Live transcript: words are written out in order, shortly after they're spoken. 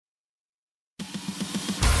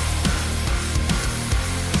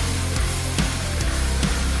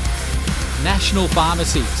National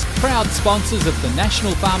Pharmacies, proud sponsors of the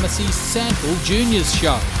National Pharmacies Sanfl Juniors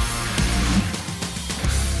Show.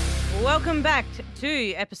 Welcome back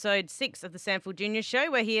to episode 6 of the Sanfl Juniors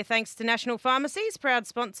Show. We're here thanks to National Pharmacies, proud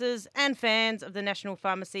sponsors and fans of the National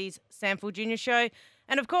Pharmacies Sanfl Juniors Show.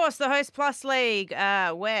 And of course, the Host Plus League,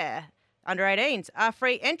 where under 18s are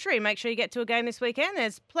free entry. Make sure you get to a game this weekend.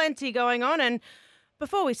 There's plenty going on. And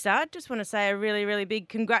before we start, just want to say a really, really big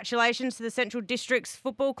congratulations to the Central Districts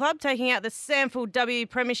Football Club taking out the Sanfl W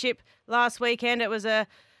Premiership last weekend. It was a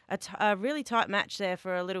really tight match there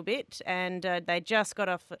for a little bit, and they just got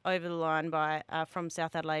off over the line from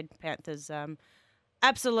South Adelaide Panthers.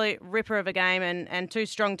 Absolute ripper of a game, and two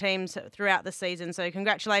strong teams throughout the season. So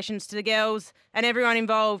congratulations to the girls and everyone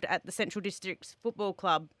involved at the Central Districts Football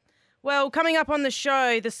Club. Well, coming up on the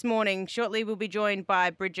show this morning, shortly we'll be joined by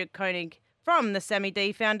Bridget Koenig from the Sammy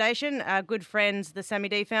D Foundation, our good friends, the Sammy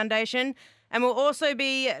D Foundation. And we'll also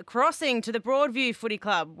be crossing to the Broadview Footy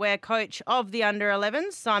Club, where coach of the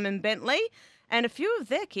under-11s, Simon Bentley, and a few of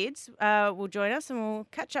their kids will join us, and we'll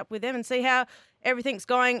catch up with them and see how everything's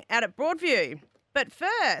going out at Broadview. But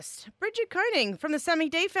first, Bridget Koenig from the Sammy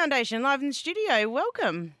D Foundation, live in the studio.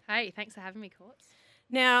 Welcome. Hey, thanks for having me, Courts.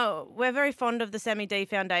 Now, we're very fond of the Sammy D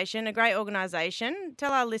Foundation, a great organisation.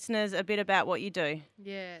 Tell our listeners a bit about what you do.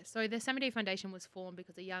 Yeah, so the Sammy D Foundation was formed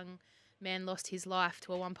because a young man lost his life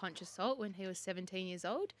to a one-punch assault when he was 17 years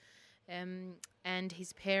old. And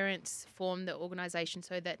his parents formed the organisation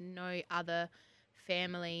so that no other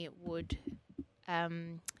family would,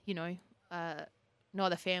 no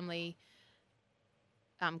other family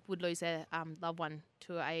would lose their loved one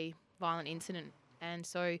to a violent incident. And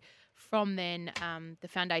so from then, the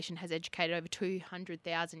foundation has educated over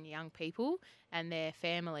 200,000 young people and their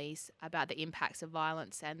families about the impacts of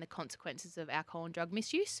violence and the consequences of alcohol and drug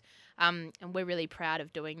misuse. And we're really proud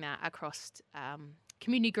of doing that across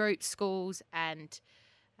community groups, schools and,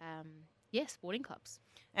 sporting clubs.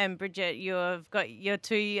 And Bridget, you've got your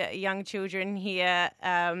two young children here,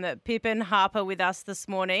 Pip and Harper, with us this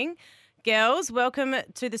morning. Girls, welcome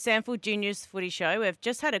to the Sanfl Juniors Footy Show. We've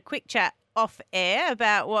just had a quick chat off air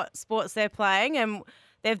about what sports they're playing, and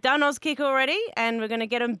they've done Auskick already, and we're going to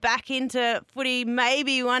get them back into footy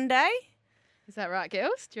maybe one day. Is that right,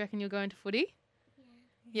 girls? Do you reckon you'll go into footy?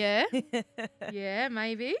 Yeah. Yeah,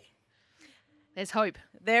 maybe. There's hope.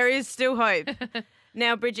 There is still hope.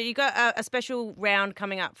 Now, Bridget, you've got a special round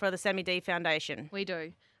coming up for the Sammy D Foundation. We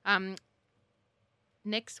do.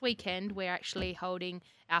 Next weekend, we're actually holding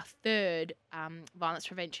our third violence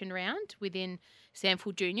prevention round within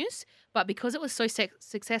Sanfl Juniors. But because it was so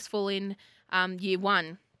successful in year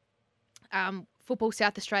one, Football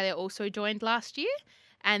South Australia also joined last year.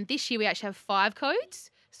 And this year we actually have 5 codes.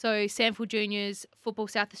 So Sanfl Juniors, Football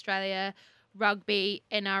South Australia, Rugby,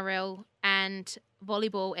 NRL and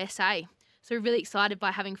Volleyball SA. So we're really excited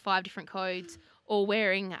by having 5 different codes, all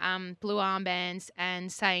wearing blue armbands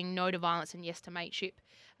and saying no to violence and yes to mateship.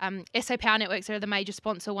 SA Power Networks are the major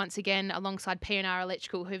sponsor once again, alongside P&R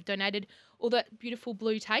Electrical, who've donated all that beautiful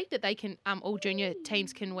blue tape that they can, all junior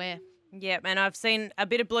teams can wear. Yep, and I've seen a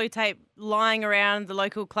bit of blue tape lying around the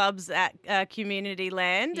local clubs at Community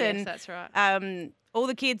Land. Yes, and that's right. All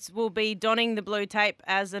the kids will be donning the blue tape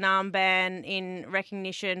as an armband in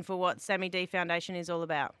recognition for what Sammy D Foundation is all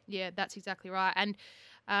about. Yeah, that's exactly right. And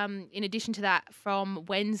in addition to that, from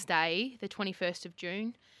Wednesday, the 21st of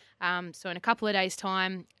June, so in a couple of days'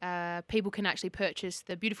 time, people can actually purchase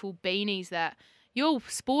the beautiful beanies that you're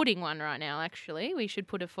sporting one right now, actually. We should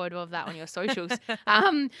put a photo of that on your socials.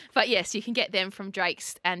 But yes, you can get them from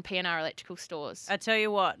Drake's and P&R Electrical stores. I tell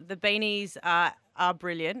you what, the beanies are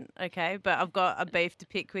brilliant, okay, but I've got a beef to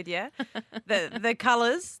pick with you. The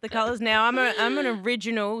colours now. I'm an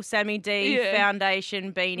original Sammy D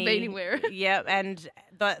Foundation beanie wearer. Yep, and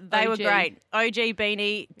they were great. OG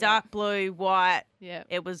beanie, dark blue, white. Yeah,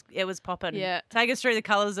 it was popping. Yeah, take us through the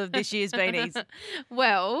colours of this year's beanies.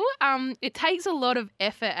 Well, it takes a lot of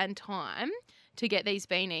effort and time to get these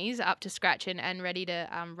beanies up to scratch and ready to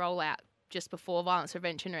roll out just before violence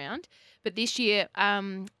prevention round. But this year,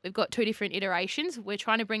 we've got 2 different iterations. We're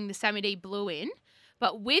trying to bring the Sammy D blue in,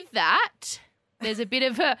 but with that, there's a bit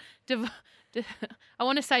of a divide.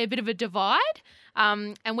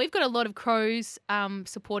 And we've got a lot of Crows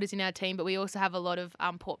supporters in our team, but we also have a lot of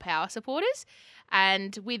Port Power supporters.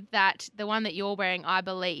 And with that, the one that you're wearing, I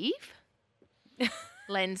believe,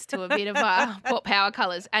 lends to a bit of Port Power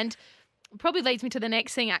colours. And probably leads me to the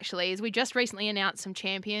next thing, actually, is we just recently announced some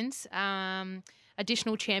champions,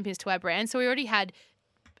 additional champions to our brand. So we already had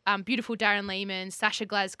beautiful Darren Lehman, Sasha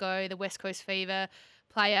Glasgow, the West Coast Fever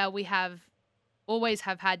player. We always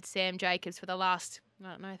have had Sam Jacobs for the last I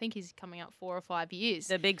don't know, I think he's coming up 4 or 5 years.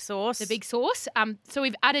 The big sauce. The big sauce. So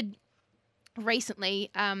we've added recently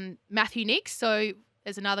Matthew Nix, so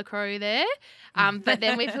there's another crow there. But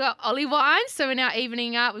then we've got Ollie Wines, so we're now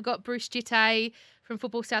evening up. We've got Bruce Jitte from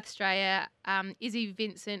Football South Australia, Izzy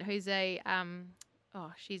Vincent, who's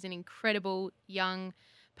she's an incredible young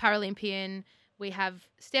Paralympian. We have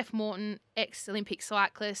Steph Morton, ex-Olympic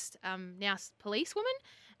cyclist, now policewoman.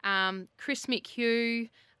 Chris McHugh,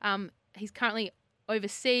 he's currently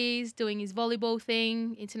overseas doing his volleyball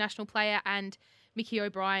thing, international player, and Mickey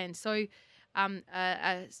O'Brien. So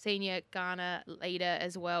a senior Ghana leader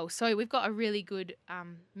as well. So we've got a really good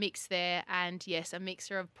mix there, and yes, a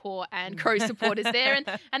mixture of Port and Crow supporters there,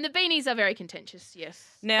 and the Beanies are very contentious,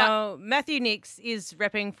 yes. Now, Matthew Nix is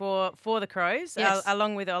repping for the Crows, Yes.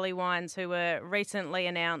 along with Ollie Wines, who were recently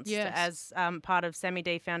announced Yes. as part of Sammy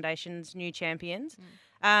D Foundation's new champions.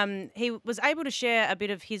 He was able to share a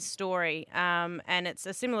bit of his story, and it's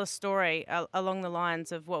a similar story along the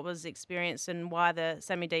lines of what was experienced and why the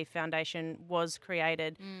Sammy D Foundation was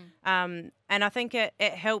created. And I think it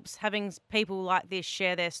helps having people like this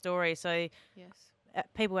share their story so Yes.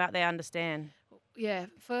 people out there understand. Yeah,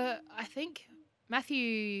 I think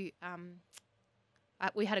Matthew,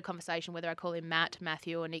 we had a conversation whether I call him Matt,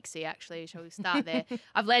 Matthew, or Nixie, actually. Shall we start there?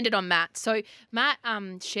 I've landed on Matt. So Matt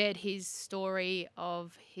shared his story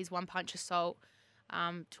of his one-punch assault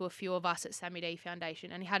to a few of us at Sammy D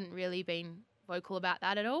Foundation, and he hadn't really been vocal about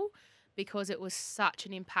that at all because it was such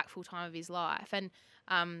an impactful time of his life. And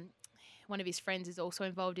one of his friends is also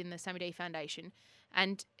involved in the Sammy D Foundation,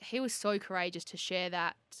 and he was so courageous to share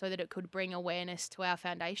that so that it could bring awareness to our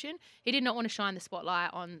foundation. He did not want to shine the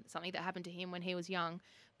spotlight on something that happened to him when he was young,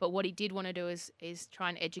 but what he did want to do is try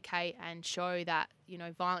and educate and show that,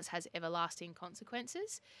 violence has everlasting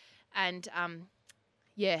consequences. And,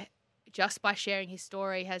 just by sharing his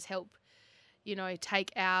story has helped,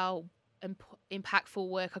 take our impactful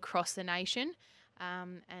work across the nation.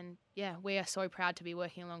 We are so proud to be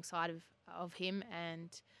working alongside of him, and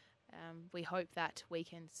we hope that we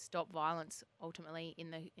can stop violence ultimately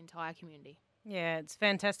in the entire community. Yeah, it's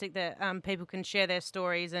fantastic that people can share their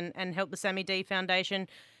stories and help the Sammy D Foundation.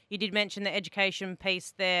 You did mention the education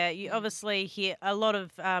piece there. You obviously hear a lot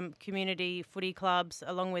of community footy clubs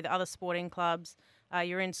along with other sporting clubs.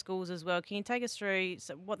 You're in schools as well. Can you take us through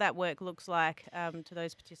what that work looks like to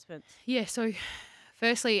those participants? Yeah, so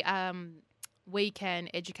firstly, we can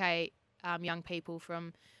educate young people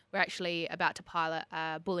from... We're actually about to pilot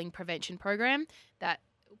a bullying prevention program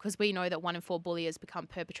because we know that 1 in 4 bulliers become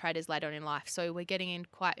perpetrators later on in life. So we're getting in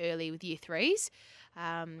quite early with year 3s.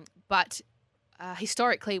 But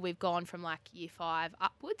historically, we've gone from like year 5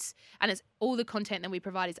 upwards, and it's all the content that we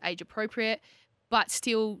provide is age appropriate, but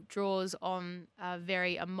still draws on a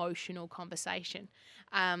very emotional conversation.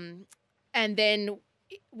 And then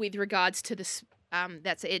with regards to this,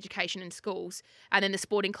 that's the education in schools. And then the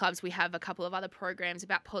sporting clubs, we have a couple of other programs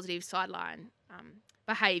about positive sideline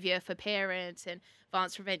behaviour for parents and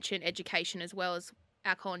violence prevention, education, as well as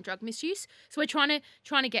alcohol and drug misuse. So we're trying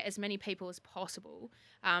to get as many people as possible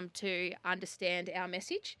to understand our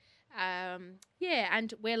message.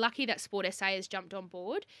 And we're lucky that Sport SA has jumped on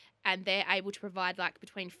board, and they're able to provide like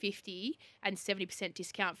between 50 and 70%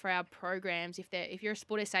 discount for our programs. If you're a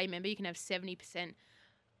Sport SA member, you can have 70%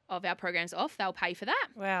 of our programs off. They'll pay for that.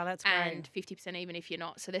 Wow, that's great. And 50% even if you're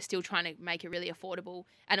not. So they're still trying to make it really affordable,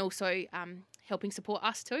 and also helping support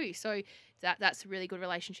us too. So that's a really good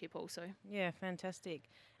relationship also. Yeah, fantastic.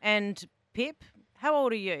 And Pip, how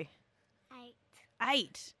old are you?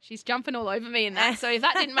 8. She's jumping all over me in that. So if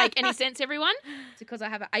that didn't make any sense, everyone, it's because I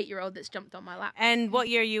have an 8-year-old that's jumped on my lap. And what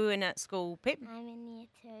year are you in at school, Pip? I'm in year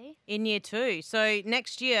 2. In year 2. So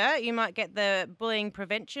next year you might get the bullying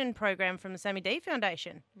prevention program from the Sammy D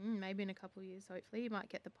Foundation. Maybe in a couple of years, hopefully, you might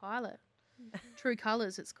get the pilot. True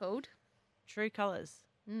Colours, it's called. True Colours.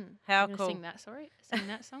 How cool. Sing that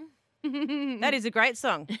song. That is a great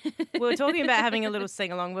song. We were talking about having a little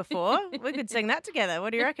sing-along before. We could sing that together. What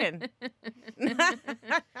do you reckon?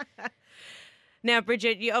 Now,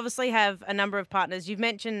 Bridget, you obviously have a number of partners. You've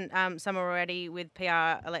mentioned some already with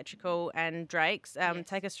PR Electrical and Drake's. Yes.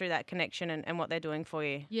 Take us through that connection and what they're doing for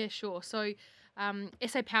you. Yeah, sure. So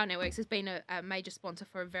SA Power Networks has been a major sponsor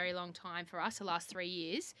for a very long time for us, the last 3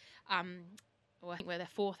 years. I think we're the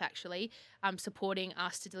 4th actually, supporting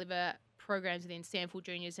us to deliver programs within Sanfl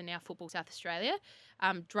Juniors and now Football South Australia.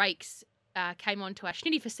 Drake's came on to our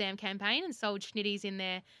Schnitty for Sam campaign and sold Schnitties in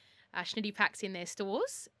their Schnitty packs in their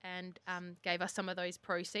stores, and gave us some of those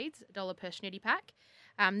proceeds, $1 per Schnitty pack.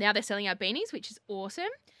 Now they're selling our beanies, which is awesome.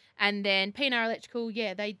 And then P&R Electrical,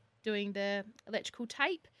 they doing the electrical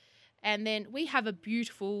tape. And then we have a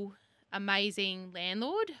beautiful amazing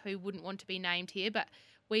landlord who wouldn't want to be named here, but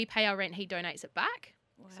we pay our rent, he donates it back.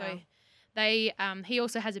 Wow. So he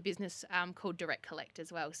also has a business called Direct Collect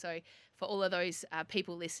as well. So for all of those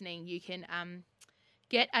people listening, you can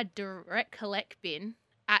get a Direct Collect bin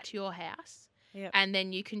at your house. Yep. And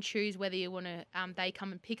then you can choose whether you want to, they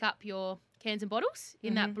come and pick up your cans and bottles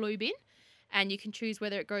in that blue bin, and you can choose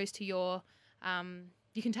whether it goes to your,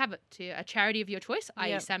 you can have it to a charity of your choice,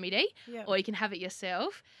 i.e. Sammy D, or you can have it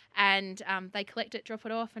yourself, and they collect it, drop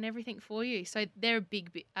it off and everything for you. So they're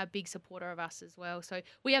a big supporter of us as well. So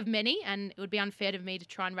we have many, and it would be unfair to me to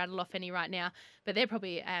try and rattle off any right now, but they're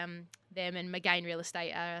probably them and McGain Real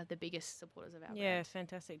Estate are the biggest supporters of our brand.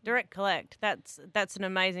 Fantastic. Direct Collect, that's an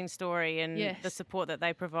amazing story, and the support that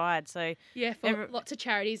they provide. So for lots of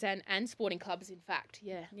charities and sporting clubs, in fact.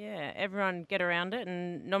 Yeah, everyone get around it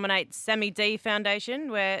and nominate Sammy D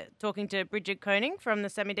Foundation. We're talking to Bridget Koning from the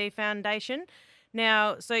Sammy D Foundation.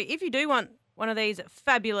 Now, so if you do want one of these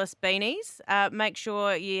fabulous beanies, make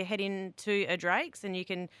sure you head into a Drake's, and you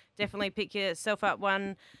can definitely pick yourself up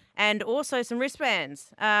one. And also some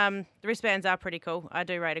wristbands. The wristbands are pretty cool. I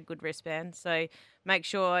do rate a good wristband. So make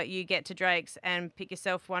sure you get to Drake's and pick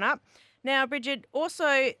yourself one up. Now, Bridget,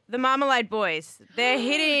 also the Marmalade Boys. They're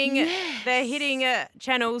hitting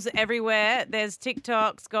channels everywhere. There's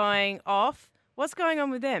TikToks going off. What's going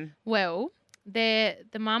on with them? Well, the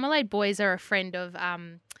Marmalade Boys are a friend of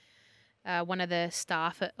one of the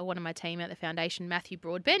staff at one of my team at the foundation, Matthew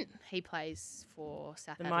Broadbent. He plays for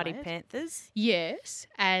South the Adelaide. Mighty Panthers. Yes,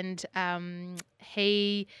 and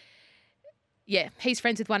he's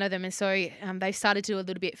friends with one of them, and so they started to do a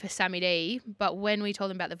little bit for Sammy D. But when we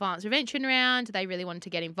told them about the violence prevention round, they really wanted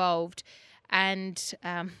to get involved, and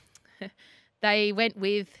they went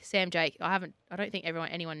with Sam Jake. I don't think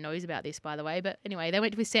anyone knows about this, by the way, but anyway, they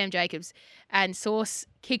went with Sam Jacobs, and Sauce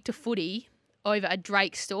kicked a footy over a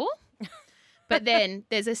Drake store. But then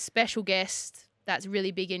there's a special guest that's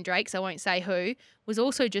really big in Drake's, I won't say who, was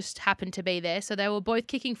also just happened to be there. So they were both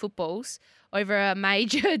kicking footballs over a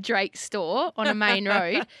major Drake store on a main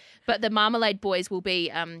road. But the Marmalade Boys will be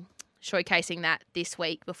showcasing that this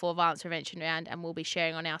week before Violence Prevention Round, and we'll be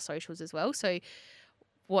sharing on our socials as well. So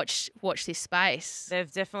watch this space. They've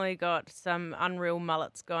definitely got some unreal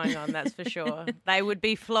mullets going on, that's for sure. They would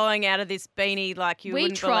be flowing out of this beanie like you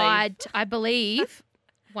wouldn't believe. I believe...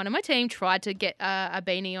 One of my team tried to get a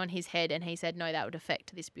beanie on his head, and he said, no, that would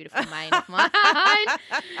affect this beautiful mane of mine.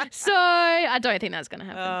 So I don't think that's going to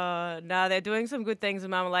happen. No, they're doing some good things with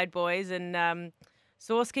Marmalade Boys, and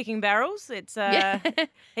Sauce kicking barrels. It's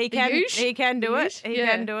he can do it. He can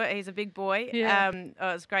do it. He's a big boy. Yeah.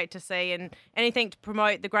 It's great to see, and anything to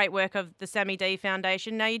promote the great work of the Sammy D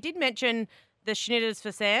Foundation. Now, you did mention the schnitters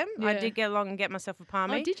for Sam. Yeah. I did get along and get myself a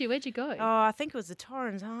palmy. Oh, did you? Where'd you go? Oh, I think it was the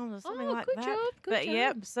Torrens Arms or something like good that. Good job.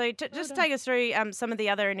 Yeah, so just take us through some of the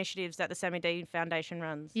other initiatives that the Sammy D Foundation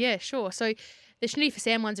runs. Yeah, sure. So the Schnitty for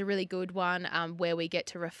Sam one's a really good one where we get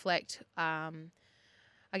to reflect, I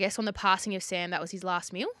guess, on the passing of Sam. That was his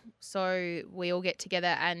last meal. So we all get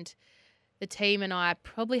together, and the team and I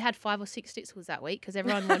probably had 5 or 6 schnitzels that week because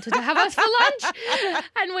everyone wanted to have us for lunch,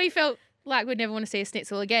 and we felt like we'd never want to see a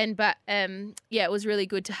schnitzel again. But, it was really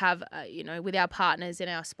good to have, with our partners and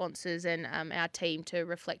our sponsors and our team to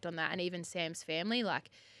reflect on that, and even Sam's family.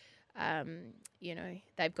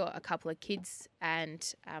 They've got a couple of kids,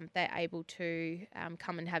 and they're able to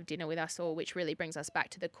come and have dinner with us all, which really brings us back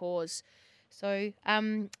to the cause. So,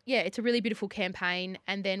 it's a really beautiful campaign.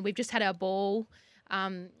 And then we've just had our ball,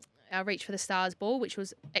 our Reach for the Stars ball, which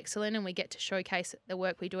was excellent, and we get to showcase the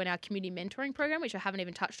work we do in our community mentoring program, which I haven't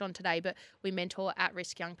even touched on today, but we mentor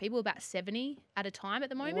at-risk young people, about 70 at a time at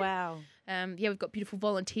the moment. Wow. We've got beautiful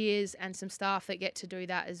volunteers and some staff that get to do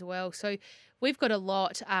that as well. So we've got a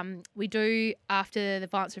lot. We do, after the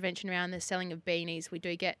violence prevention round, the selling of beanies, we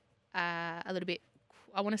do get a little bit,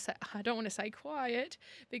 I don't want to say quiet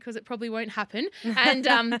because it probably won't happen.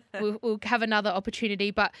 And we'll have another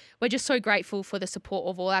opportunity. But we're just so grateful for the support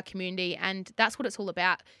of all our community. And that's what it's all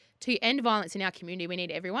about. To end violence in our community, we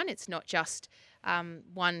need everyone. It's not just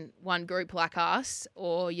one group like us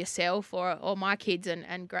or yourself or my kids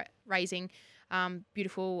and raising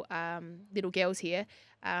beautiful little girls here.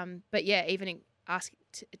 Even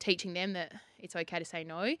teaching them that it's okay to say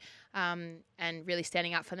no and really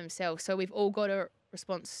standing up for themselves. So we've all got a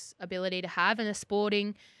responsibility to have, and a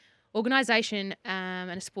sporting organisation and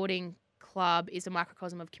a sporting club is a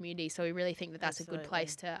microcosm of community. So we really think that that's Absolutely. a good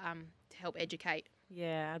place to help educate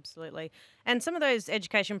Yeah, absolutely. And some of those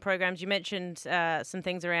education programs, you mentioned some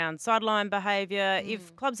things around sideline behaviour.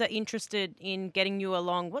 If clubs are interested in getting you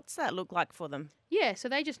along, what's that look like for them? Yeah, so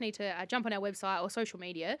they just need to jump on our website or social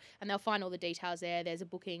media and they'll find all the details there. There's a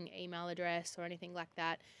booking email address or anything like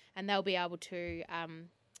that, and they'll be able to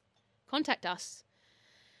contact us.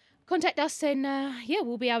 And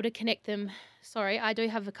we'll be able to connect them. Sorry, I do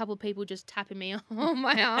have a couple of people just tapping me on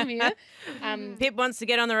my arm here. Pip wants to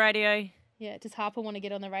get on the radio. Yeah, does Harper want to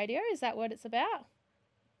get on the radio? Is that what it's about?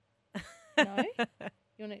 No?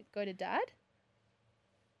 You want to go to Dad?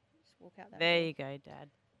 Just walk out that There door. you go,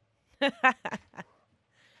 Dad.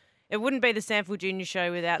 It wouldn't be the Sanfl Junior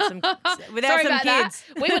Show without some Sorry some about kids.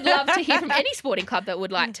 That. We would love to hear from any sporting club that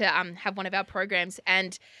would like to have one of our programs,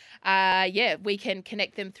 and we can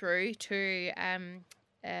connect them through to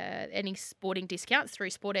any sporting discounts through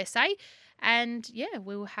Sport SA, and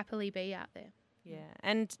we'll happily be out there. Yeah,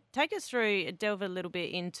 and take us through, delve a little bit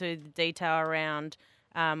into the detail around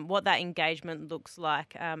what that engagement looks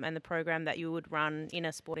like and the program that you would run in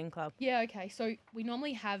a sporting club. Yeah, okay. So we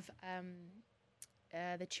normally have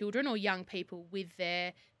the children or young people with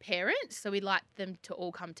their parents. So we like them to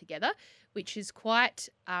all come together, which is quite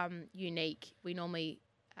unique. We normally,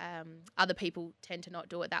 other people tend to not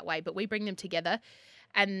do it that way, but we bring them together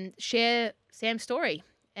and share Sam's story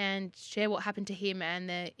and share what happened to him and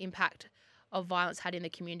the impact of violence had in the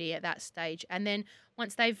community at that stage. And then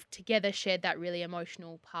once they've together shared that really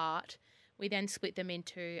emotional part, we then split them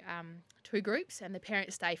into 2 groups, and the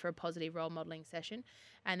parents stay for a positive role modelling session.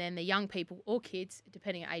 And then the young people or kids,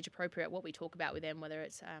 depending on age appropriate, what we talk about with them, whether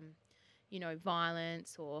it's,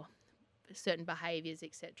 violence or certain behaviours,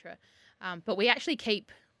 etc. But we actually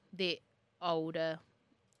keep the older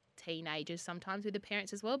teenagers sometimes with the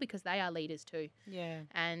parents as well, because they are leaders too. Yeah.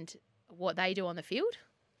 And what they do on the field,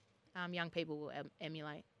 young people will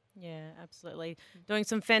emulate. Yeah, absolutely. Doing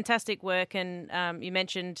some fantastic work, and you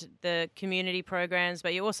mentioned the community programs,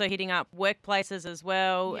 but you're also hitting up workplaces as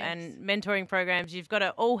well. Yes. And mentoring programs. You've got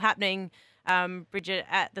it all happening, Bridget,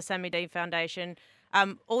 at the Sammy D Foundation.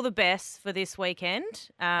 All the best for this weekend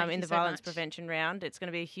in the violence prevention round. It's going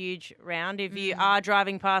to be a huge round. If you are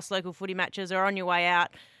driving past local footy matches or on your way out,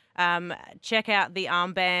 check out the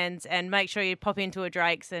armbands and make sure you pop into a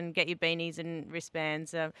Drake's and get your beanies and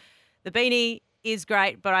wristbands. The beanie is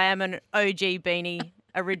great, but I am an OG beanie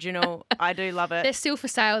original. I do love it. They're still for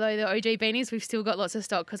sale though, the OG beanies. We've still got lots of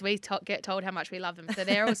stock because we get told how much we love them. So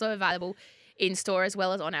they're also available in store as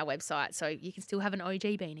well as on our website. So you can still have an OG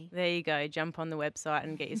beanie. There you go. Jump on the website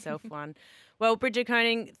and get yourself one. Well, Bridget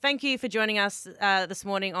Koning, thank you for joining us this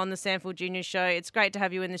morning on the Sanfl Junior Show. It's great to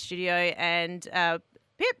have you in the studio. And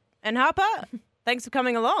Pip and Harper, thanks for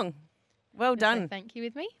coming along. Well done. Thank you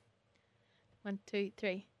with me. 1, 2,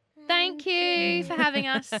 3. Thank you for having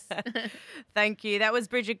us. Thank you. That was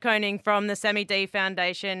Bridget Koning from the Sammy D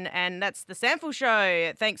Foundation, and that's the Sanfl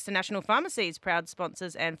Show. Thanks to National Pharmacies, proud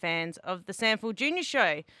sponsors and fans of the Sanfl Junior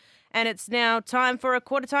Show. And it's now time for a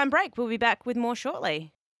quarter-time break. We'll be back with more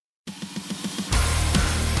shortly.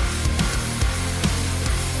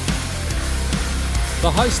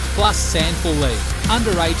 The Host Plus Sanfl League.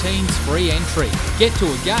 Under 18s free entry. Get to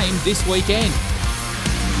a game this weekend.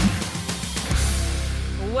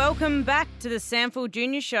 Welcome back to the Sanfl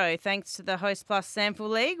Junior Show. Thanks to the Host Plus Sanfl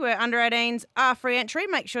League, where under 18s are free entry.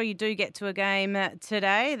 Make sure you do get to a game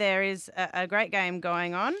today. There is a great game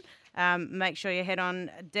going on. Make sure you head on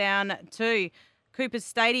down to Coopers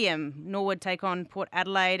Stadium. Norwood take on Port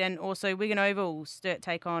Adelaide, and also Wigan Oval Sturt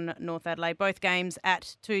take on North Adelaide. Both games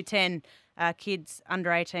at 2:10. Kids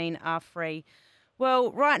under 18 are free.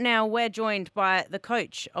 Well, right now we're joined by the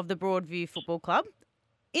coach of the Broadview Football Club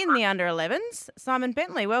in the under 11s, Simon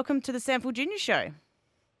Bentley. Welcome to the Sanfl Junior Show.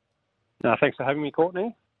 Thanks for having me,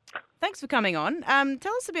 Courtney. Thanks for coming on.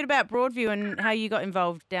 Tell us a bit about Broadview and how you got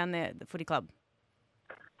involved down there at the footy club.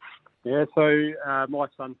 Yeah, so my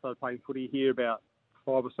son started playing footy here about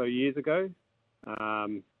 5 or so years ago.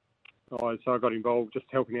 So I got involved just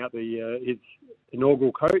helping out his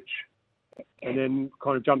inaugural coach, and then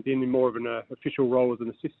kind of jumped in more of an official role as an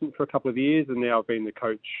assistant for a couple of years, and now I've been the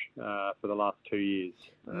coach for the last 2 years.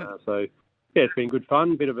 So yeah, it's been good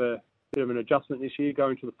fun. Bit of an adjustment this year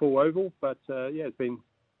going to the full oval, but yeah, it's been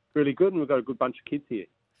really good, and we've got a good bunch of kids here.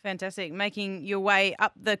 Fantastic. Making your way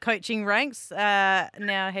up the coaching ranks,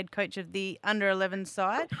 now head coach of the under 11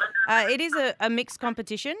 side. It is a mixed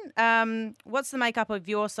competition. What's the makeup of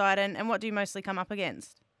your side, and what do you mostly come up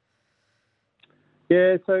against?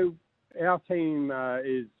 Yeah, so our team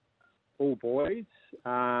is all boys.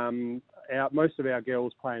 Most of our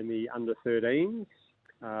girls play in the under 13s,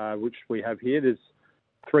 which we have here. There's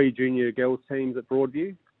 3 junior girls teams at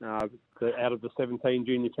Broadview, out of the 17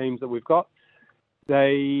 junior teams that we've got.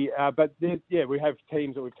 We have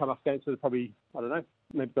teams that we've come up against that are probably, I don't know,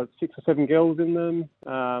 maybe got 6 or 7 girls in them.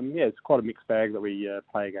 It's quite a mixed bag that we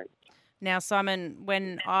play against. Now, Simon,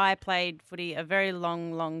 when I played footy a very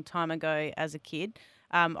long, long time ago as a kid,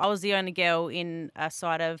 I was the only girl in a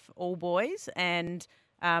side of all boys, and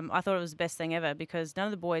I thought it was the best thing ever because none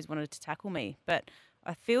of the boys wanted to tackle me. But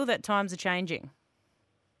I feel that times are changing.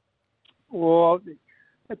 Well,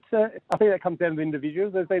 I think that comes down to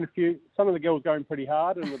individuals. There's been some of the girls going pretty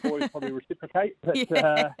hard, and the boys probably reciprocate. But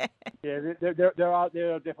there are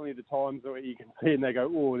definitely the times where you can see and they go,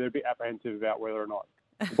 oh, they're a bit apprehensive about whether or not.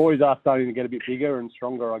 The boys are starting to get a bit bigger and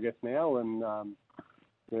stronger, I guess, now, and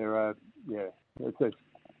we're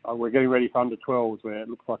getting ready for under 12s where it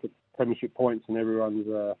looks like it's premiership points and everyone's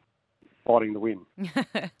fighting to win.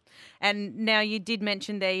 And now you did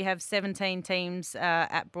mention there you have 17 teams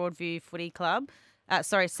at Broadview Footy Club.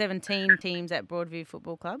 17 teams at Broadview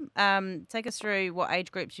Football Club. Take us through what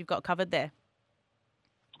age groups you've got covered there.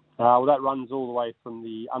 Well, that runs all the way from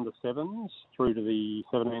the under 7s through to the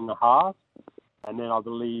 17.5. And then I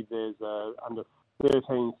believe there's under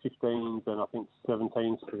 13s, 15s, and I think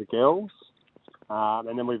 17s for the girls.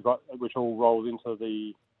 And then we've got, which all rolls into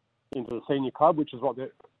the senior club, which is what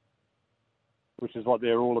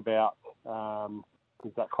they're all about.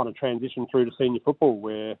 Is that kind of transition through to senior football,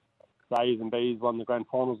 where the A's and B's won the grand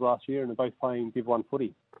finals last year and are both playing Div 1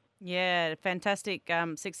 footy. Yeah, fantastic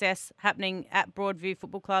success happening at Broadview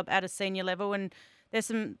Football Club at a senior level, and there's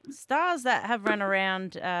some stars that have run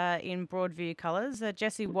around in Broadview colours,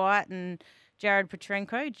 Jesse White and Jared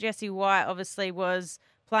Petrenko. Jesse White obviously was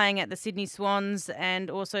playing at the Sydney Swans and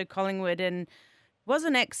also Collingwood and was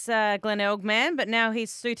an ex-Glenelg man, but now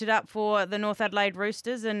he's suited up for the North Adelaide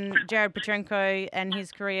Roosters, and Jared Petrenko and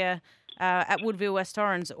his career at Woodville West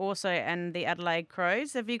Torrens also and the Adelaide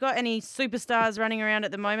Crows. Have you got any superstars running around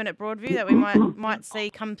at the moment at Broadview that we might see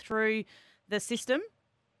come through the system?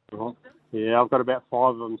 Yeah, I've got about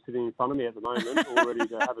 5 of them sitting in front of me at the moment, all ready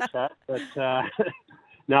to have a chat. But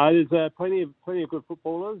no, there's plenty of good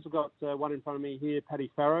footballers. We've got one in front of me here,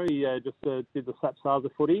 Paddy Farrow. He just did the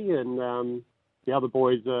Sapsaza footy, and the other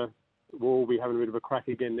boys will be having a bit of a crack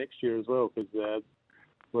again next year as well, because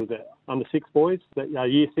under 6 boys,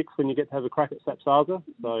 year 6 when you get to have a crack at Sapsaza.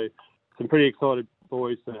 So some pretty excited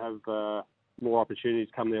boys to have more opportunities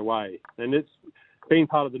come their way. And it's being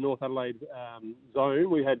part of the North Adelaide zone.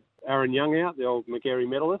 We had Aaron Young out, the old McGarry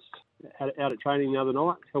medalist, out at training the other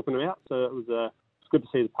night, helping them out. So it was it's good to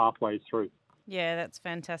see the pathways through. Yeah, that's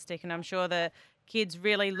fantastic. And I'm sure the kids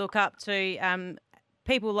really look up to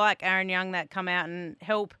people like Aaron Young that come out and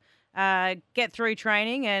help get through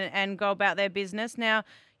training and go about their business. Now,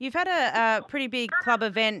 you've had a pretty big club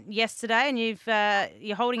event yesterday, and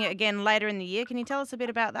you're holding it again later in the year. Can you tell us a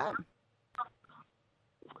bit about that?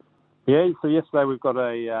 Yeah, so yesterday we've got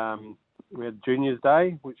we had Juniors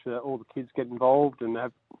Day, which all the kids get involved and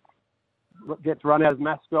get to run out as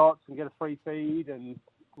mascots and get a free feed and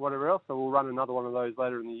whatever else. So we'll run another one of those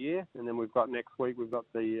later in the year. And then next week we've got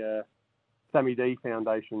the Sammy D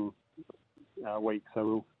Foundation week, so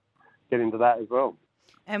we'll get into that as well.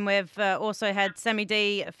 And we've also had Sammy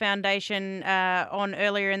D Foundation on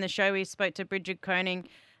earlier in the show. We spoke to Bridget Koning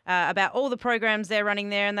about all the programs they're running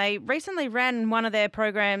there, and they recently ran one of their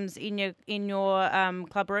programs in your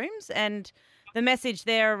club rooms, and the message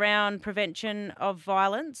there around prevention of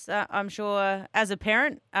violence. I'm sure as a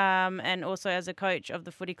parent and also as a coach of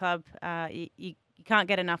the footy club, you can't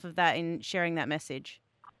get enough of that in sharing that message.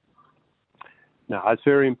 No, it's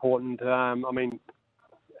very important.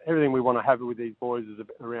 Everything we want to have with these boys is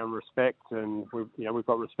around respect, and we've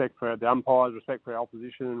got respect for the umpires, respect for our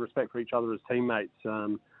opposition, and respect for each other as teammates.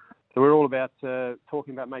 So we're all about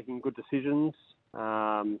talking about making good decisions,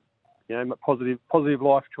 positive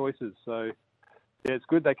life choices. So yeah, it's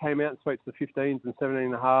good. They came out and spoke to the 15s and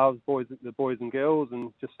 17.5s, the boys and girls,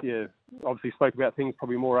 and just obviously spoke about things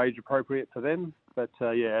probably more age appropriate for them. But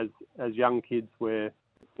as young kids, we're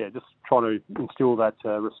just trying to instill that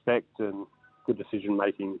respect and good decision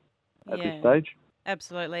making at this stage.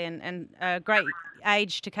 Absolutely, and a great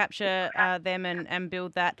age to capture them and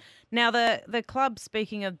build that. Now, the club,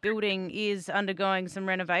 speaking of building, is undergoing some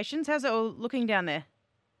renovations. How's it all looking down there?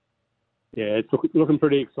 Yeah, it's looking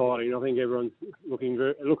pretty exciting. I think everyone's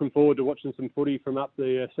looking forward to watching some footy from up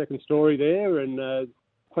the second story there, and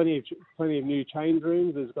plenty of new change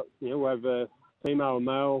rooms. There's got we have female and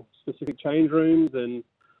male specific change rooms, and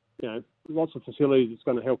lots of facilities that's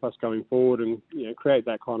going to help us going forward and create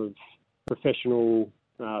that kind of professional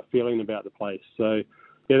feeling about the place. So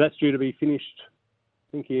that's due to be finished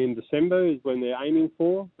think in December is when they're aiming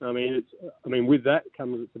for. With that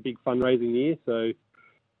comes it's a big fundraising year. So,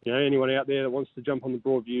 anyone out there that wants to jump on the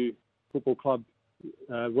Broadview Football Club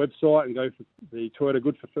website and go for the Toyota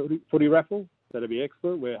Good for Footy raffle, that'd be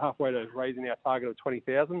excellent. We're halfway to raising our target of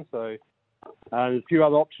 20,000. So there's a few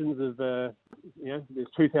other options of, there's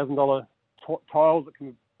 $2,000 tiles that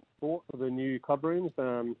can be bought for the new club rooms.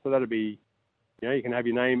 So that'd be, you can have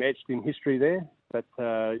your name etched in history there. But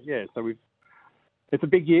so it's a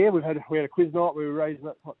big year. We had a quiz night. We were raising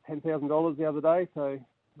 $10,000 the other day. So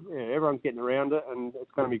everyone's getting around it, and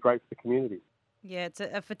it's going to be great for the community. Yeah, it's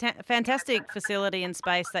a fantastic facility and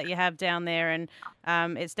space that you have down there, and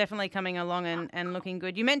it's definitely coming along and looking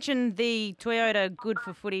good. You mentioned the Toyota Good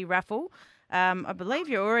for Footy raffle. I believe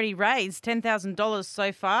you already raised $10,000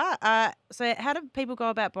 so far. So how do people go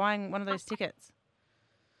about buying one of those tickets?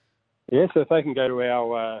 Yeah, so if they can go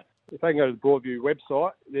to the Broadview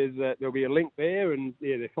website, there'll be a link there, and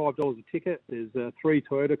they're $5 a ticket. There's 3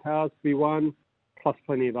 Toyota cars to be won, plus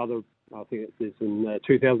plenty of other. I think there's some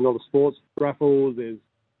 $2,000 sports raffles.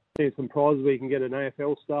 There's some prizes where you can get an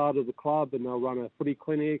AFL star to the club, and they'll run a footy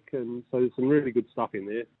clinic, and so there's some really good stuff in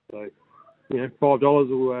there. So, $5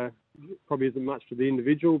 will probably isn't much for the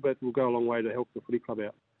individual, but will go a long way to help the footy club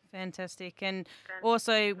out. Fantastic. And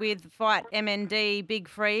also with Fight MND Big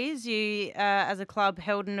Freeze, you as a club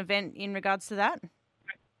held an event in regards to that?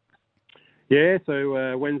 Yeah,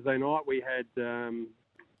 so Wednesday night we had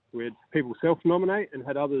people self-nominate and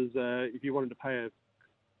had others, if you wanted to pay an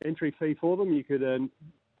entry fee for them, you could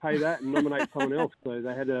pay that and nominate someone else. So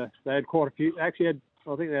they had quite a few. Actually,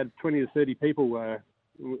 I think they had 20 to 30 people. And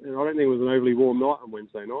I don't think it was an overly warm night on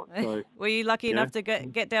Wednesday night. So, were you lucky enough to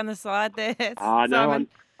get down the slide there, No,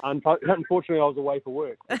 unfortunately I was away for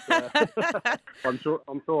work. But, I'm sure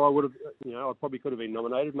I would have, I probably could have been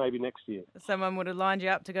nominated maybe next year. Someone would have lined you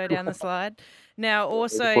up to go down the slide. Now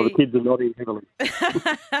also... the kids are nodding heavily.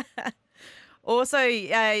 Also,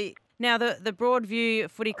 now the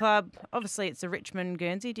Broadview Footy Club, obviously it's a Richmond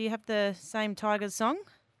Guernsey. Do you have the same Tigers song?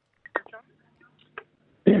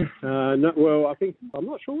 No, well, I'm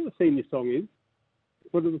not sure what the senior song is.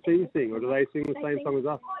 What do the seniors sing, or do they sing the same song as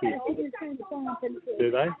us here?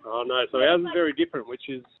 Do they? Oh no, so ours is very different, which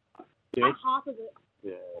is half of it.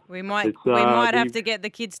 Yeah. We might have to get the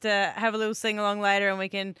kids to have a little sing along later, and we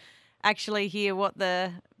can actually hear what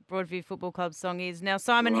the Broadview Football Club song is. Now,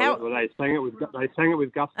 Simon, well, they sang it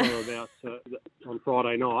with gusto about on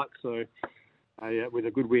Friday night. So. With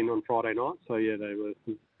a good win on Friday night. So, they were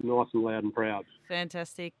nice and loud and proud.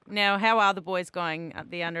 Fantastic. Now, how are the boys going at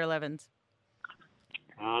the under-11s?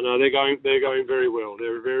 No, they're going very well.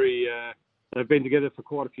 They're they've been together for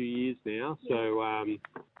quite a few years now. So,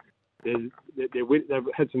 they've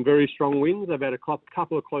had some very strong wins. They've had a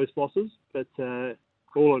couple of close losses. But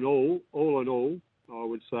all in all, I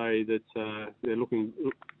would say that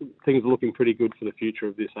things are looking pretty good for the future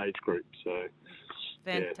of this age group. So,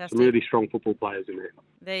 fantastic. Some really strong football players in there.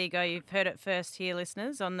 There you go. You've heard it first here,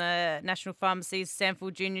 listeners, on the National Pharmacy's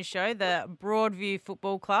Sanfl Junior Show. The Broadview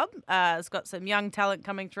Football Club has got some young talent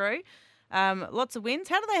coming through. Lots of wins.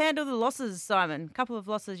 How do they handle the losses, Simon? A couple of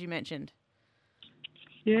losses you mentioned.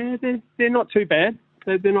 Yeah, they're not too bad.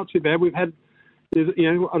 They're not too bad. We've had, I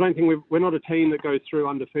don't think we're not a team that goes through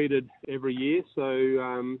undefeated every year.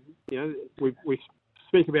 So, we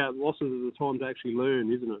speak about losses as the time to actually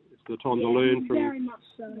learn, isn't it? It's the time to learn from. Very much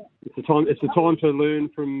so. It's the time to learn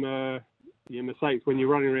from your mistakes. When you're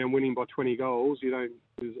running around winning by 20 goals, there's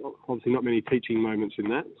obviously not many teaching moments in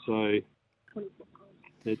that. So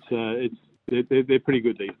they're pretty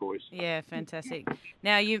good, these boys. Yeah, fantastic.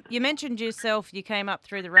 Now you mentioned yourself. You came up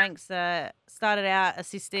through the ranks, started out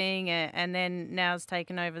assisting, and then now's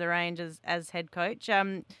taken over the reins as head coach.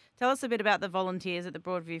 Tell us a bit about the volunteers at the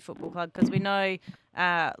Broadview Football Club, because we know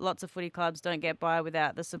lots of footy clubs don't get by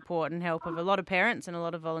without the support and help of a lot of parents and a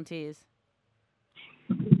lot of volunteers.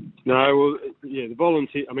 No, well, yeah, the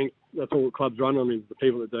volunteer. I mean, that's all the clubs run on, is the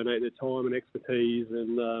people that donate their time and expertise,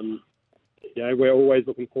 and we're always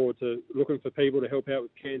looking for people to help out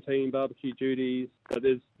with canteen, barbecue duties. But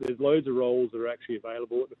there's loads of roles that are actually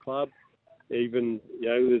available at the club. Even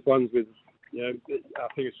there's ones with I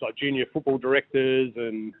think it's like junior football directors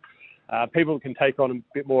and people that can take on a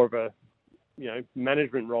bit more of a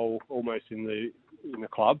management role almost in the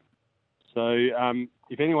club. So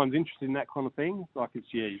if anyone's interested in that kind of thing,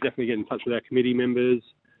 you definitely get in touch with our committee members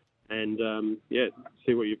and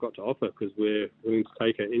see what you've got to offer, because we're willing to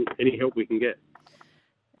take any help we can get.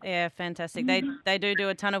 Yeah, fantastic. They do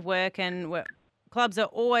a ton of work, and clubs are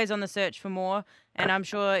always on the search for more. And I'm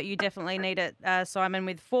sure you definitely need it, Simon,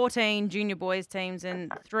 with 14 junior boys teams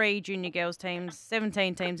and 3 junior girls teams,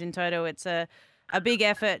 17 teams in total. It's a a big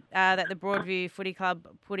effort that the Broadview Footy Club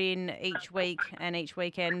put in each week and each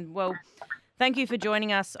weekend. Well, thank you for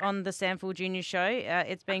joining us on the Sanfl Junior Show.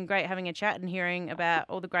 It's been great having a chat and hearing about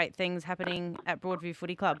all the great things happening at Broadview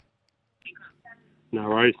Footy Club. No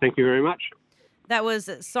worries. Thank you very much. That was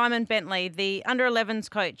Simon Bentley, the under-11s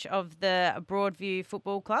coach of the Broadview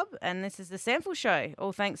Football Club, and this is the Sanfl Show,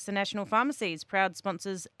 all thanks to National Pharmacies, proud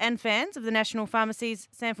sponsors and fans of the National Pharmacies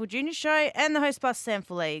Sanfl Junior Show and the Host Plus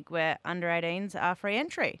Sanfl League, where under-18s are free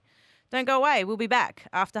entry. Don't go away, we'll be back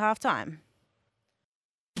after half-time.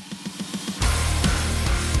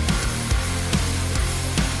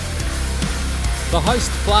 The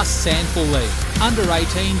Host Plus Sanfl League, under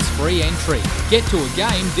 18s free entry. Get to a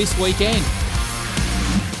game this weekend.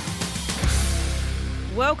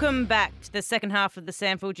 Welcome back to the second half of the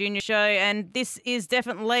Sanfl Junior Show, and this is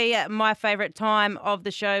definitely my favourite time of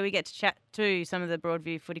the show. We get to chat to some of the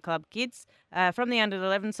Broadview Footy Club kids from the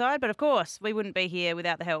under-11 side, but of course we wouldn't be here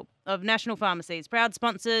without the help of National Pharmacies, proud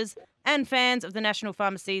sponsors and fans of the National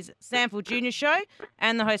Pharmacies Sanfl Junior Show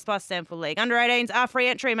and the Host Plus Sanfl League. Under-18s are free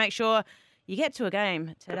entry. Make sure you get to a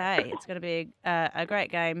game today. It's going to be a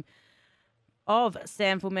great game of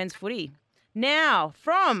Sanfl men's footy. Now,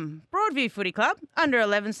 from Broadview Footy Club,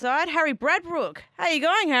 under-11 side, Harry Bradbrook. How you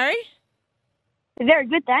going, Harry? Very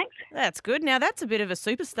good, thanks. That's good. Now, that's a bit of a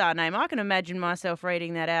superstar name. I can imagine myself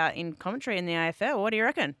reading that out in commentary in the AFL. What do you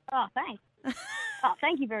reckon? Oh, thanks.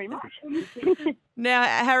 Thank you very much. Now,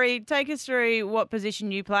 Harry, take us through what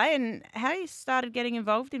position you play and how you started getting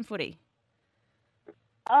involved in footy.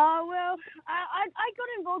 Well, I got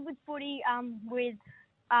involved with footy with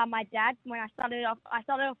my dad when I started off. I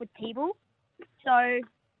started off with T-ball. So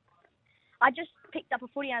I just picked up a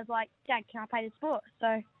footy and I was like, Dad, can I play the sport?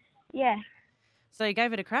 So, yeah. So you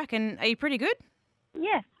gave it a crack, and are you pretty good?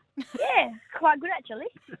 Yeah. Yeah, quite good actually.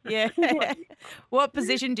 Yeah. What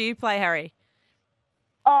position do you play, Harry?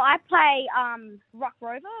 Oh, I play ruck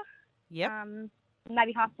rover. Yep.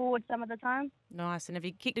 Maybe half forward some of the time. Nice. And have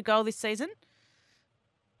you kicked a goal this season?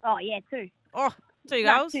 Oh, yeah, 2. Oh, 2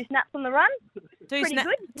 goals. 2 snaps on the run. Pretty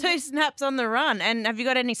good. 2 snaps on the run. And have you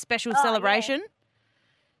got any special Oh, celebration?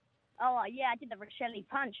 Yeah. Oh, yeah, I did the Rochelle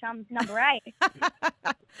punch. I'm number 8.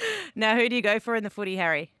 Now, who do you go for in the footy,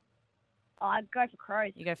 Harry? Oh, I go for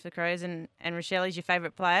Crows. You go for the Crows, and Rochelle's your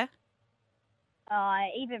favourite player?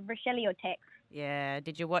 Either Rochelle or Tex. Yeah.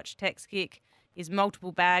 Did you watch Tex kick his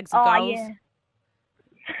multiple bags of Oh, goals? yeah.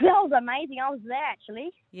 That was amazing. I was there,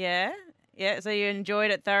 actually. Yeah? Yeah, so you enjoyed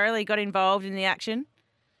it thoroughly, got involved in the action?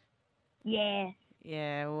 Yeah.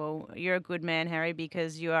 Yeah, well, you're a good man, Harry,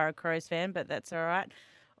 because you are a Crows fan, but that's all right.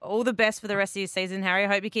 All the best for the rest of your season, Harry. I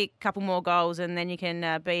hope you kick a couple more goals and then you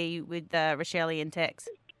can be with Rochelle and Tex.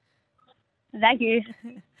 Thank you.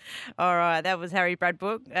 All right, that was Harry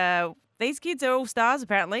Bradbrook. These kids are all stars,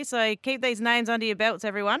 apparently, so keep these names under your belts,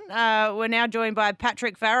 everyone. We're now joined by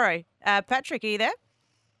Patrick Farrow. Patrick, are you there?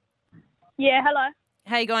 Yeah, hello.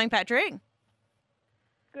 How you going, Patrick?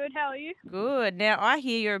 Good, how are you? Good. Now, I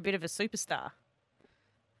hear you're a bit of a superstar.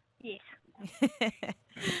 Yes.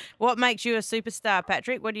 What makes you a superstar,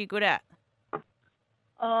 Patrick? What are you good at?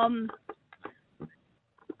 Punching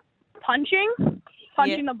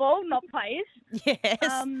the ball, not players.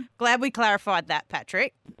 Yes. Glad we clarified that,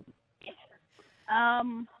 Patrick.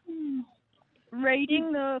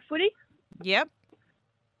 Reading the footy Yep.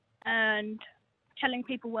 and telling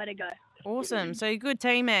people where to go. Awesome. So you're a good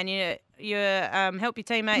team, man. You help your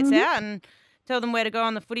teammates out and tell them where to go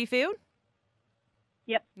on the footy field?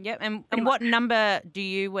 Yep. Yep. And what number do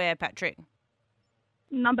you wear, Patrick?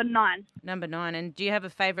 Number 9. Number 9. And do you have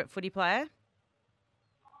a favourite footy player?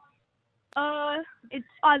 It's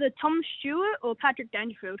either Tom Stewart or Patrick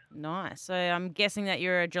Dangerfield. Nice. So I'm guessing that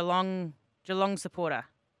you're a Geelong supporter.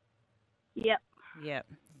 Yep. Yep.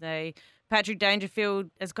 So Patrick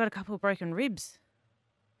Dangerfield has got a couple of broken ribs.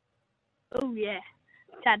 Oh, yeah.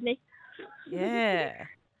 Sadly. Yeah.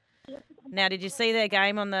 Now, did you see their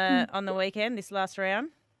game on the weekend, this last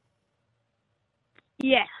round?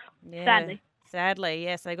 Yes. Yeah. Sadly,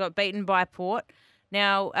 yes. They got beaten by Port.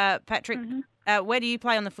 Now, Patrick, where do you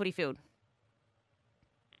play on the footy field?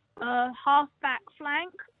 Half-back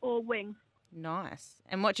flank or wing. Nice.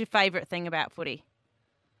 And what's your favourite thing about footy?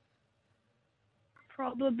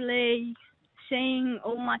 Probably seeing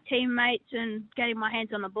all my teammates and getting my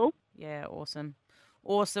hands on the ball. Yeah, awesome.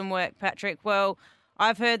 Awesome work, Patrick. Well,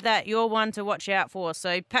 I've heard that you're one to watch out for.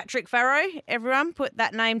 So Patrick Farrow, everyone, put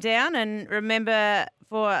that name down and remember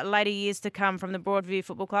for later years to come from the Broadview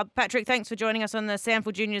Football Club. Patrick, thanks for joining us on the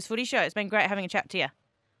Sanfl Juniors Footy Show. It's been great having a chat to you.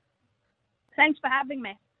 Thanks for having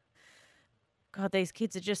me. God, these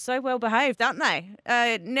kids are just so well behaved, aren't they?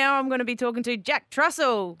 Now I'm going to be talking to Jack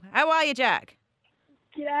Trussell. How are you, Jack?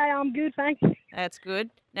 G'day, I'm good, thanks. That's good.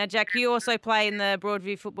 Now, Jack, you also play in the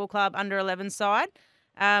Broadview Football Club under-11 side.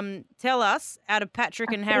 Tell us, out of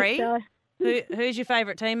Patrick and Harry, So, who's your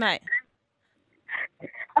favourite teammate?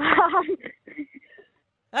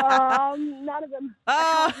 none of them.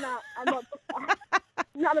 Oh. No, I'm not.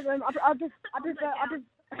 None of them. I just.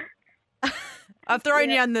 I've thrown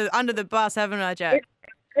you under the bus, haven't I, Jack?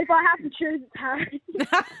 If I have to choose, it's Harry.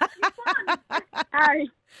 Harry.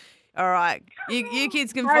 All right. You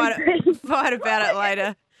kids can Harry. fight about it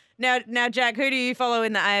later. Now, Jack, who do you follow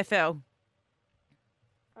in the AFL?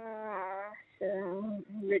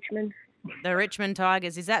 Richmond. The Richmond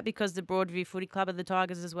Tigers. Is that because the Broadview Footy Club are the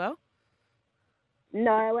Tigers as well?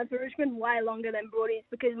 No, I went for Richmond way longer than Broadies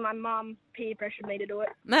because my mum peer pressured me to do it.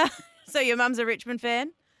 So your mum's a Richmond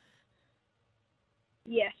fan?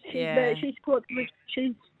 Yes, Yeah. she's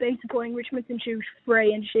been supporting Richmond since she was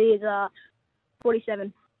 3, and she is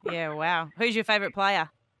 47. Yeah, wow. Who's your favourite player?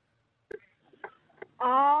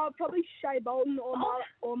 Probably Shea Bolton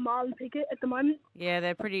or Marlon Pickett at the moment. Yeah,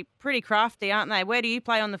 they're pretty crafty, aren't they? Where do you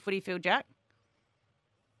play on the footy field, Jack?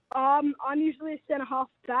 I'm usually a centre half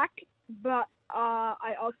back, but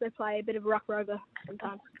I also play a bit of ruck rover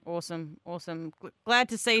sometimes. Awesome. Glad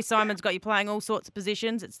to see Simon's got you playing all sorts of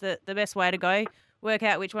positions. It's the best way to go. Work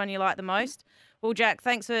out which one you like the most. Well, Jack,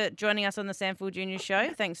 thanks for joining us on the Sanfl Junior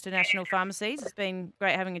Show. Thanks to National Pharmacies. It's been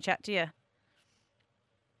great having a chat to you.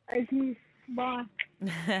 Thank you. Bye.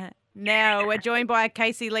 Now we're joined by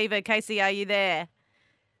Casey Lever. Casey, are you there?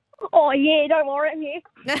 Oh, yeah, don't worry, I'm here.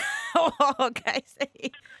 Oh,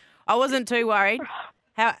 Casey. I wasn't too worried.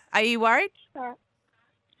 How are you worried?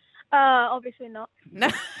 Obviously not. No.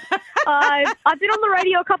 I've been on the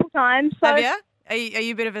radio a couple times. So, Have you? Are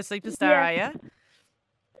you a bit of a superstar, Yeah. are you?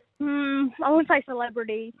 I wouldn't say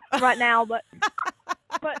celebrity right now, but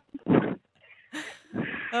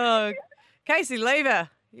Oh, Casey Lever,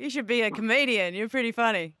 you should be a comedian. You're pretty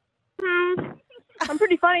funny. I'm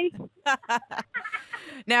pretty funny.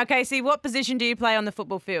 Now, Casey, what position do you play on the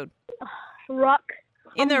football field? Ruck.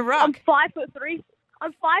 In the ruck. I'm 5'3".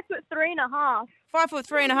 I'm 5'3.5".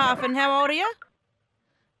 5'3.5", and how old are you?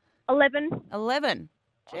 11. 11.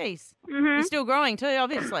 Jeez. Mhm. You're still growing too,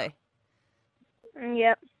 obviously.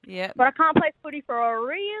 Yep. Yep. But I can't play footy for a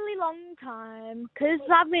really long time because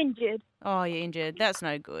I'm injured. Oh, you're injured. That's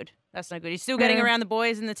no good. You're still getting around the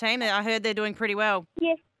boys in the team. I heard they're doing pretty well.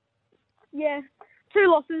 Yeah. 2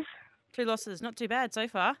 losses, 2 losses. Not too bad so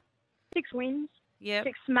far. 6 wins, Yep.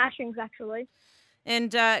 6 smashings actually.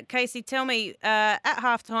 And Casey, tell me, at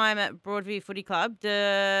halftime at Broadview Footy Club, do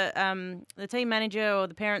the team manager or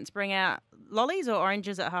the parents bring out lollies or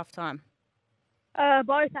oranges at halftime?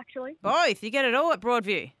 Both actually. Both. You get it all at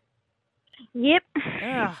Broadview. Yep.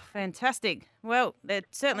 Oh, fantastic. Well, they're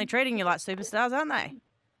certainly treating you like superstars, aren't they?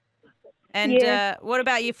 And Yeah. what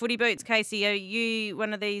about your footy boots, Casey? Are you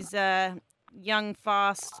one of these young,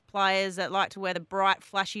 fast players that like to wear the bright,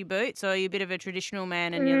 flashy boots, or are you a bit of a traditional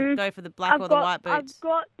man and you go for the black or the white boots?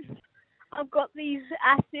 I've got these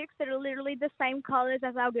Asics that are literally the same colours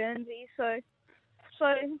as our Guernsey, so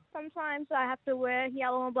sometimes I have to wear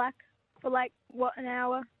yellow and black for an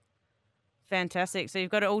hour. Fantastic. So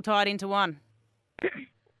you've got it all tied into one.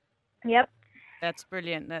 Yep. That's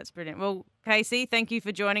brilliant. Well, Casey, thank you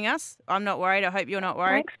for joining us. I'm not worried. I hope you're not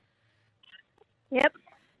worried. Thanks. Yep.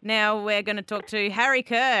 Now we're going to talk to Harry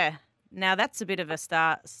Kerr. Now that's a bit of a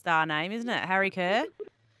star name, isn't it? Harry Kerr.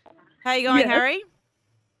 How you going, Yeah. Harry?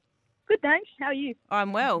 Good, thanks. How are you?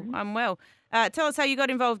 I'm well. Tell us how you got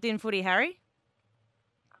involved in footy, Harry.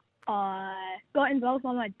 I got involved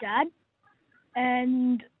by my dad,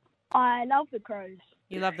 and I love the Crows.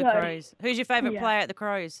 You love the So, Crows. Who's your favourite yeah. player at the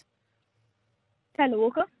Crows? Taylor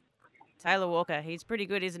Walker. Taylor Walker. He's pretty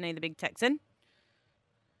good, isn't he, the big Texan?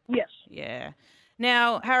 Yes. Yeah.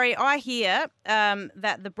 Now, Harry, I hear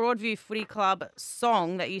that the Broadview Footy Club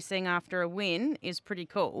song that you sing after a win is pretty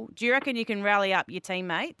cool. Do you reckon you can rally up your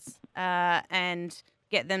teammates and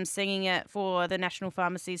get them singing it for the National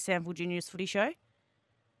Pharmacies Sanfl Juniors Footy Show?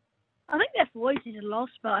 I think their voice is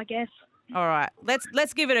lost, but I guess. All right,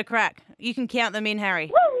 let's give it a crack. You can count them in,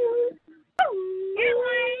 Harry. Woo!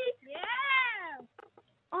 Yeah!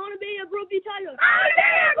 I want to be a Broadview Tiger. I want to be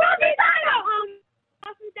a Broadview Tiger!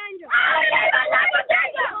 Life is danger. I want to live a life of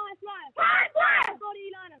danger. High flyer. High flyer.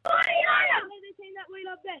 40-liner. 40-liner. We're the team that we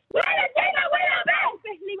love best. We're the team that we love best.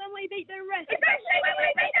 Especially when we beat the rest. Especially when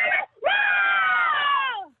we beat the rest.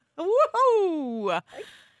 Woo! Woohoo!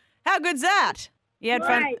 How good's that? You had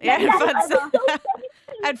fun. Right. You had fun.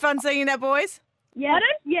 Had fun singing that, boys? Yeah.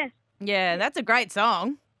 Yes. Yeah, that's a great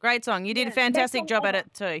song. Great song. You did a fantastic job at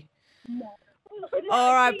it too. It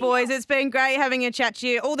All right, boys. It's been great having a chat to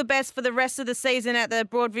you. All the best for the rest of the season at the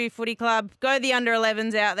Broadview Footy Club. Go the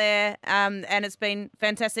under-11s out there. And it's been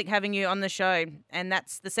fantastic having you on the show. And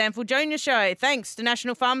that's the Sanfl Junior Show. Thanks to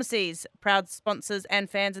National Pharmacies, proud sponsors and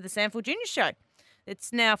fans of the Sanfl Junior Show.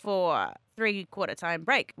 It's now for a 3-quarter time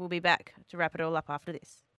break. We'll be back to wrap it all up after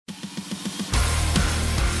this.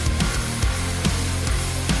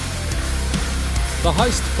 The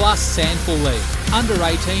Host Plus Sanfl League. Under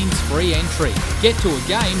 18s free entry. Get to a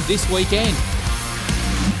game this weekend.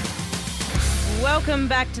 Welcome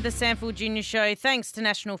back to the Sanfl Junior Show. Thanks to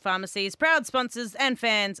National Pharmacies, proud sponsors and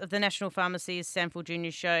fans of the National Pharmacies Sanfl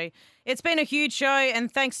Junior Show. It's been a huge show,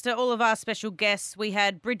 and thanks to all of our special guests. We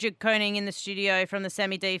had Bridget Koning in the studio from the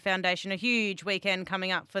Sammy D Foundation, a huge weekend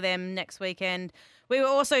coming up for them next weekend. We were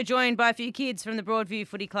also joined by a few kids from the Broadview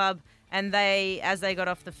Footy Club, and as they got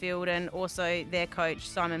off the field, and also their coach,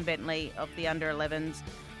 Simon Bentley of the under-11s.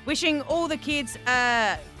 Wishing all the kids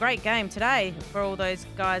a great game today for all those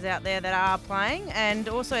guys out there that are playing. And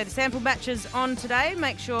also the Sanfl matches on today.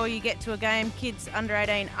 Make sure you get to a game. Kids under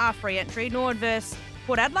 18 are free entry. Norwood versus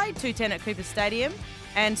Port Adelaide, 2:10 at Cooper Stadium.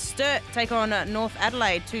 And Sturt take on North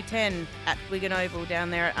Adelaide, 2:10 at Wigan Oval down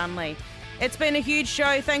there at Unley. It's been a huge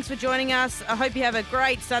show. Thanks for joining us. I hope you have a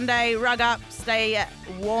great Sunday. Rug up, stay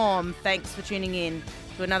warm. Thanks for tuning in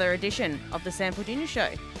to another edition of the Sanfl Junior Show.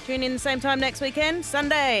 Tune in the same time next weekend,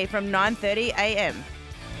 Sunday from 9:30 a.m.